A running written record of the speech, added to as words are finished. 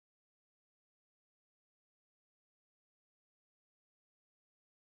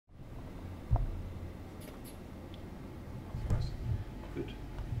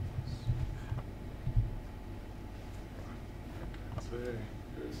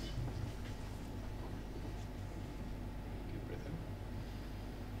Deep breath in.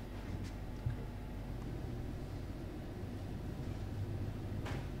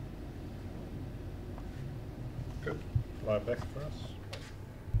 Good. Lie back for us.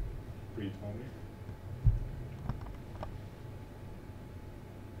 Breathe normally.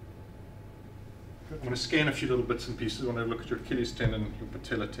 Good. I'm going to scan a few little bits and pieces. I want to look at your Achilles tendon, your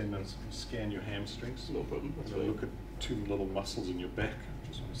patella tendons, scan your hamstrings. No problem. I'm going to look at two little muscles in your back. I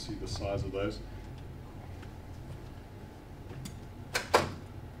just want to see the size of those.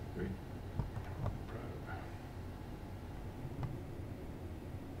 Good.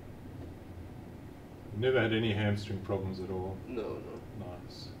 Never had any hamstring problems at all? No, no.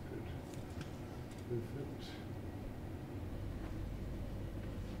 Nice, good. Perfect.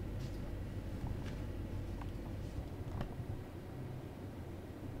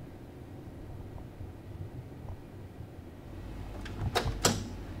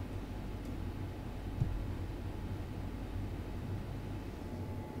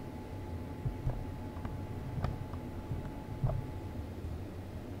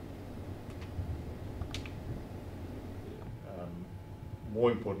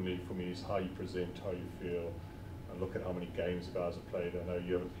 More importantly for me is how you present, how you feel, and look at how many games guys have played. I know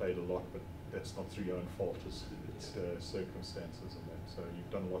you haven't played a lot, but that's not through your own fault. It's circumstances and that. So you've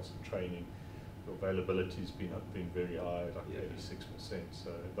done lots of training. Your availability has been very high, like 86%.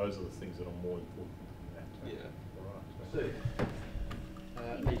 So those are the things that are more important than that. Yeah. All right. So,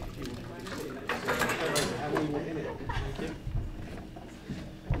 Leif, if you want to sit in it, how many want in it? Thank you.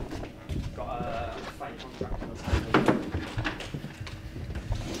 Got a fake contract on the table.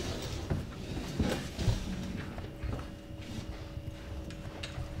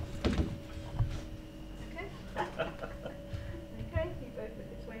 Okay, you both look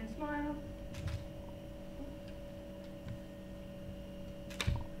this way and smile.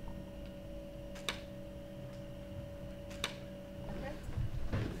 Okay.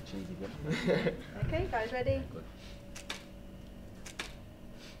 Cheesy bit. Okay, guys ready? Good.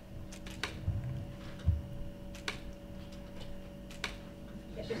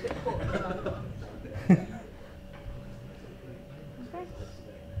 It's just a bit forward. Okay.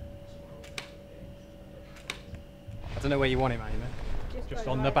 I don't know where you want him, Amy. Just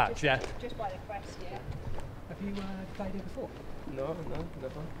on the back, yeah. Just by the crest, yeah. Have you played here before? No,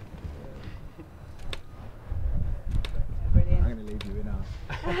 never. Brilliant. I'm going to leave you in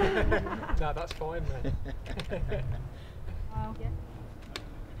ours. No, that's fine, mate. Wow. Yeah.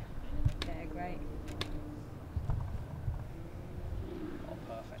 Yeah, great. Oh,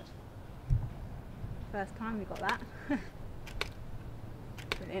 perfect. First time we got that.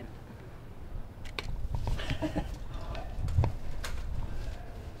 Brilliant.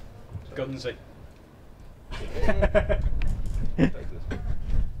 Gunsy.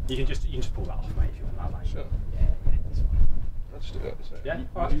 You can just pull that off, mate, if you want that, mate. Sure. Yeah, that's fine. I'll just do it. So. Yeah.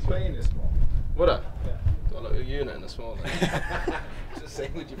 Would you play in this small? Would I? Yeah. Do I look a unit in a small then? Just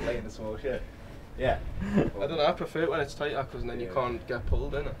saying, would you play in the small shirt? Yeah. I don't know, I prefer it when it's tighter because then you can't get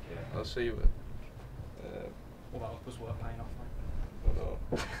pulled in it. Yeah. I'll see you. All that was worth paying off, mate. I know.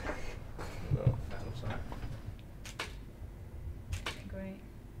 No. I'm sorry.